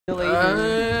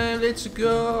Let's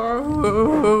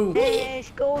go. Let's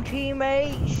go,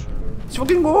 teammates. Let's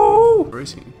fucking go. Where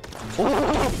is he?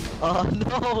 Oh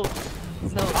no.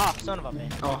 No. Ah, son of a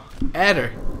bitch. Oh,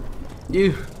 Adder.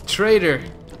 You traitor.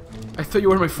 I thought you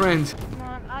were my friend.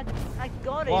 Man, I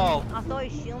got it. Whoa. I thought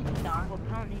his shield was down, but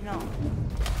apparently not.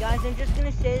 Guys, I'm just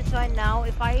gonna say this right now.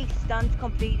 If I stand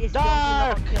complete, it's going to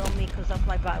not kill me because that's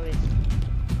my batteries.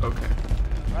 Okay.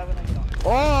 Right when I go.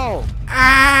 Oh!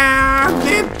 Ah!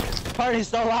 Party's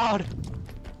so loud.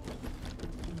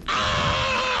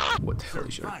 What the hell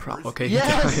is your problem? Okay,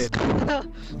 Yes! he died.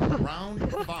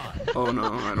 Round 5. Oh no,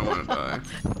 I don't want to die.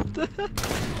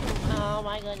 Oh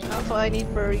my goodness. That's why I need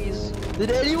furries.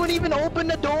 Did anyone even open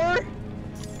the door?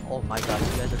 Oh my god, you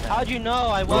guys are bad. How'd you know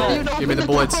I You was? didn't even Give me open the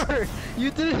bullets. door.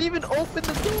 You didn't even open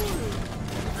the door.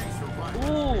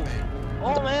 Ooh.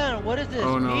 Oh man, what is this?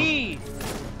 Oh, no. Me.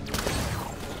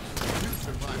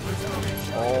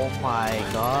 Oh my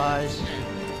gosh.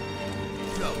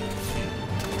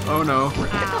 Oh no.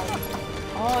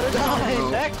 Oh, this Nice. is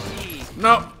sexy.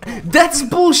 No. That's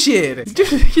bullshit. Dude,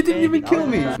 he didn't even kill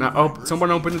me. Now, oh,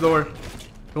 someone open the door.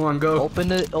 Come on, go.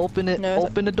 Open it, open it, No.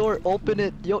 open the door, open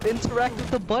it. Yo, interact with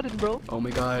the button, bro. Oh my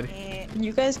god.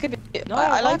 You guys could. No,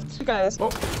 I like what? you guys. Oh,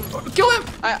 kill him.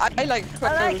 I like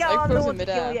I like how I I'm the froze one in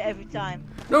to kill you midair. every time.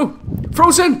 No.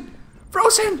 Frozen.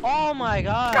 Frozen. Oh my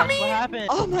god. What happened?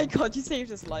 Oh my god, you saved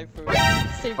his life, bro.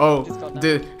 Saved Oh, his god now.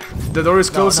 the door is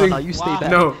closing. No, you stay Wow.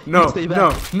 back. No, no, You stay back.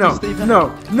 no, no, You stay back.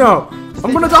 no, no.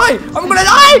 I'm gonna die. I'm gonna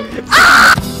die.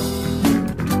 Ah!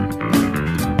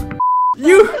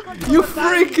 You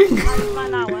freaking.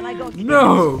 Right now, when I got killed,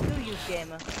 No. screw you,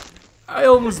 gamer. I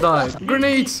almost died.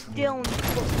 Grenades. Still in the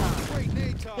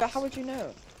Yeah, how would you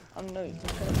know? I don't know.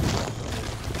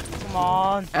 Come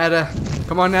on. Ada,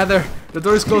 come on, Ada. The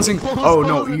door is closing. Oh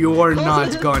no, you are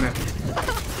not gonna.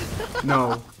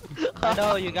 No. I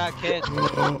know you got kids.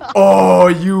 Oh,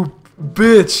 you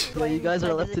bitch. Yeah, you guys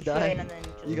are left to die. And then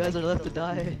just- You guys are left to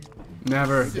die.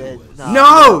 Never. Dead.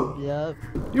 No! Yep.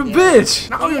 You bitch.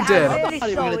 Now you're I'm dead. really not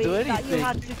even gonna sorry do that you anything.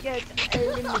 had to get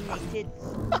eliminated.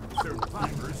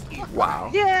 Wow.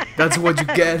 Yeah. That's what you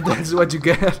get. That's what you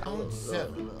get. Round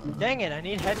 7. Dang it, I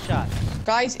need headshots.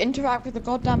 Guys, interact with the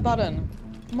goddamn button.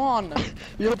 Come on.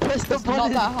 You press the It's not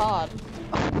button. that hard.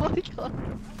 Oh my god.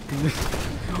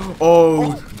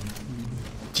 Oh. I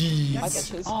Jeez. get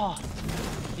his. Oh.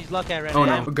 He's lucky I ran Oh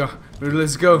out. no. Go.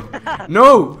 Let's go.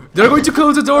 No! They're going to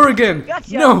close the door again.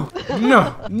 Gotcha. No.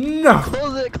 No. No.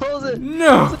 Close it, close it. Close the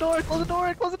No. door, close the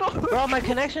door, close the door. Bro, my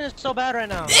connection is so bad right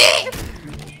now.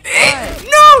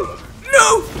 No.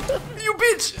 No. You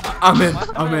bitch. I'm in.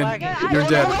 I'm in. You're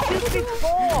dead.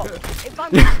 If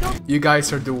I'm still You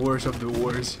guys are the worst of the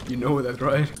worst. You know that,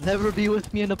 right? Never be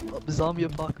with me in a zombie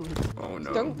apocalypse. Oh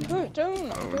no. Don't do it,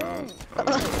 don't. Oh no.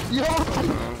 Yo!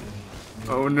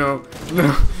 Oh no.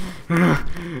 No.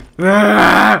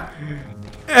 Ah!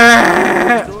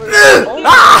 Ah!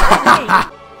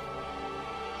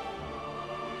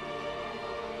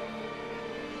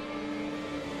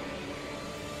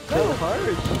 So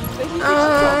harsh. But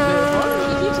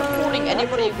he keeps supporting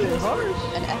anybody who is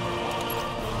an F.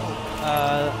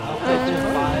 I'll put just 5.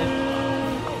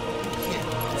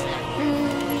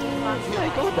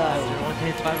 Yeah, go die. Once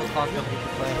it's 5 o'clock, nobody can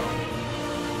play.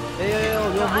 Hey, yo,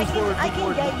 move forward, I move can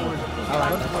forward, get move you.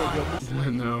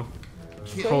 forward. No.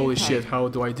 Holy shit, how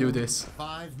do I do this?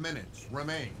 5 minutes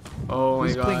remain. Oh my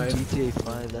Who's playing god. GTA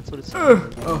 5? That's what it's Oh,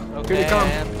 Okay, here they come.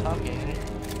 I'm talking.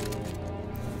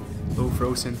 Oh,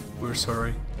 Frozen, we're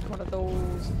sorry. One of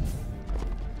those.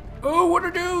 Oh, what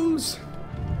are those?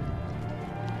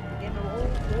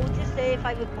 We'll just say if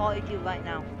I reported you right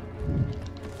now.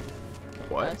 I'd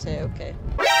What? say okay.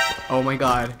 Oh my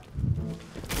god.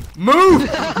 Move!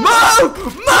 Move!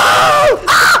 Move!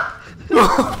 Ah!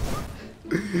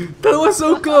 That was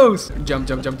so close! Jump,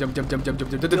 jump, jump, jump, jump, jump, jump,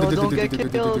 jump, jump. Yo, don't get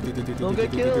killed. Don't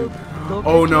get killed. Don't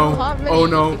Oh get no! Can't really- Oh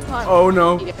no! you can't Oh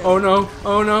no! really- Oh no!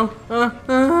 Oh no!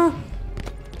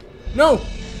 No!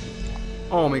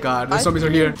 Oh my god! The zombies are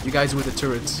here. You guys with the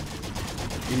turrets.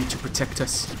 You need to protect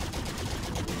us.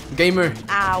 Gamer,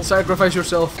 Ow. sacrifice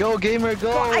yourself. Go, gamer,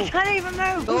 go! I can't even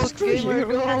move. Go, Screw gamer, you.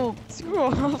 go! Screw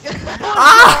off.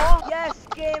 Oh, yes,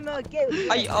 gamer, get.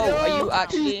 Are you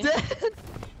actually? He's dead!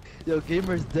 Yo,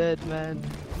 gamer's dead, man.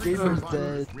 Gamer's dead.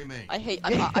 Survivors remain.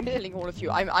 I'm killing all of you.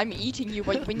 I'm eating you.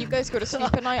 When you guys go to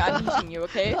sleep at night, I'm eating you,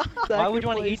 okay? Why would you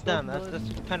want to eat Sacrifice them? That's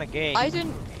someone. kind of gay. I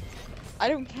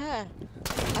don't care.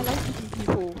 I like eating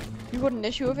people. You got an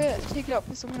issue with it? Take it up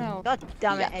with someone else. God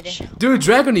damn it, Yeah. Eddie. Dude,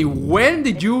 Dragony, when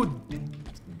did you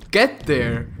get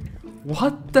there?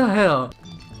 What the hell?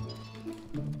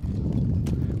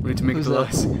 We need to make Who's the that?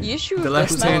 last. The issue The with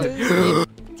last this now stand. is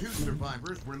 2 survivors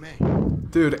survivors remain.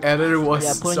 Dude, editor was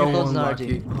Yeah, put so your clothes in our unlucky.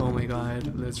 team. Oh my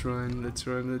god. Let's run. Let's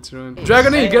run. Let's run.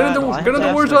 Dragon E, get in the warthog. Get in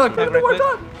the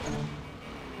warthog.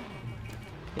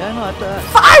 Yeah, no, after that.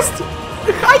 Fast!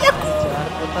 What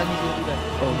time you gonna do that?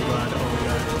 Oh my god. Oh my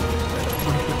god.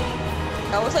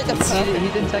 That was like the He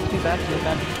perfect. didn't text me back to the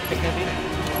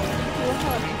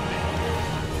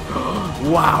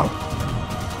Wow.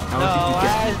 How No, did you why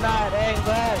get is not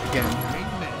English? again?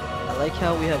 I like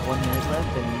how we have 1 minute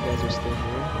left and you guys are still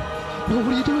here. No,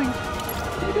 what are you doing?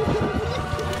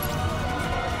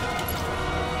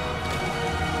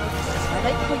 I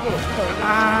like how you're playing.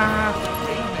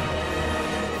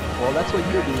 Well, that's what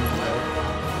you're doing, bro.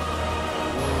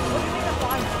 What do you mean if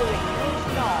I'm doing? It's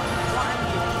not. What I'm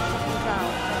doing is sitting down,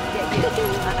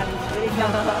 getting and I'm really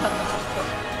down.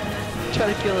 Try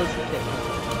to kill us again.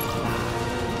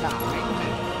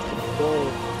 Go.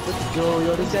 Let's go,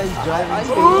 yo, this guy's driving I'm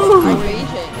skills. raging.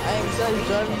 I am This guy's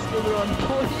driving skills are on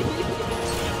point.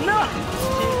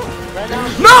 Right now,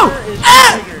 No! Trigger is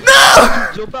Ah! triggered.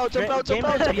 No! Jump out, jump out, jump Game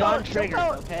out, is jump beyond out, jump triggered,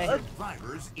 out. okay?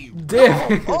 Survivors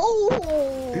Damn.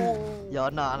 Oh! Yo,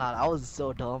 nah, that was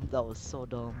so dumb. That was so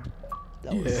dumb.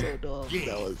 That was Yeah. so dumb.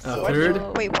 That was so Third.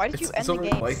 dumb. Wait, why did you end the over.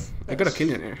 game? Like, I got a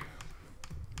killian here.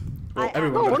 Well, I-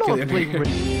 everyone No, got we're a not killian playing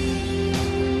here.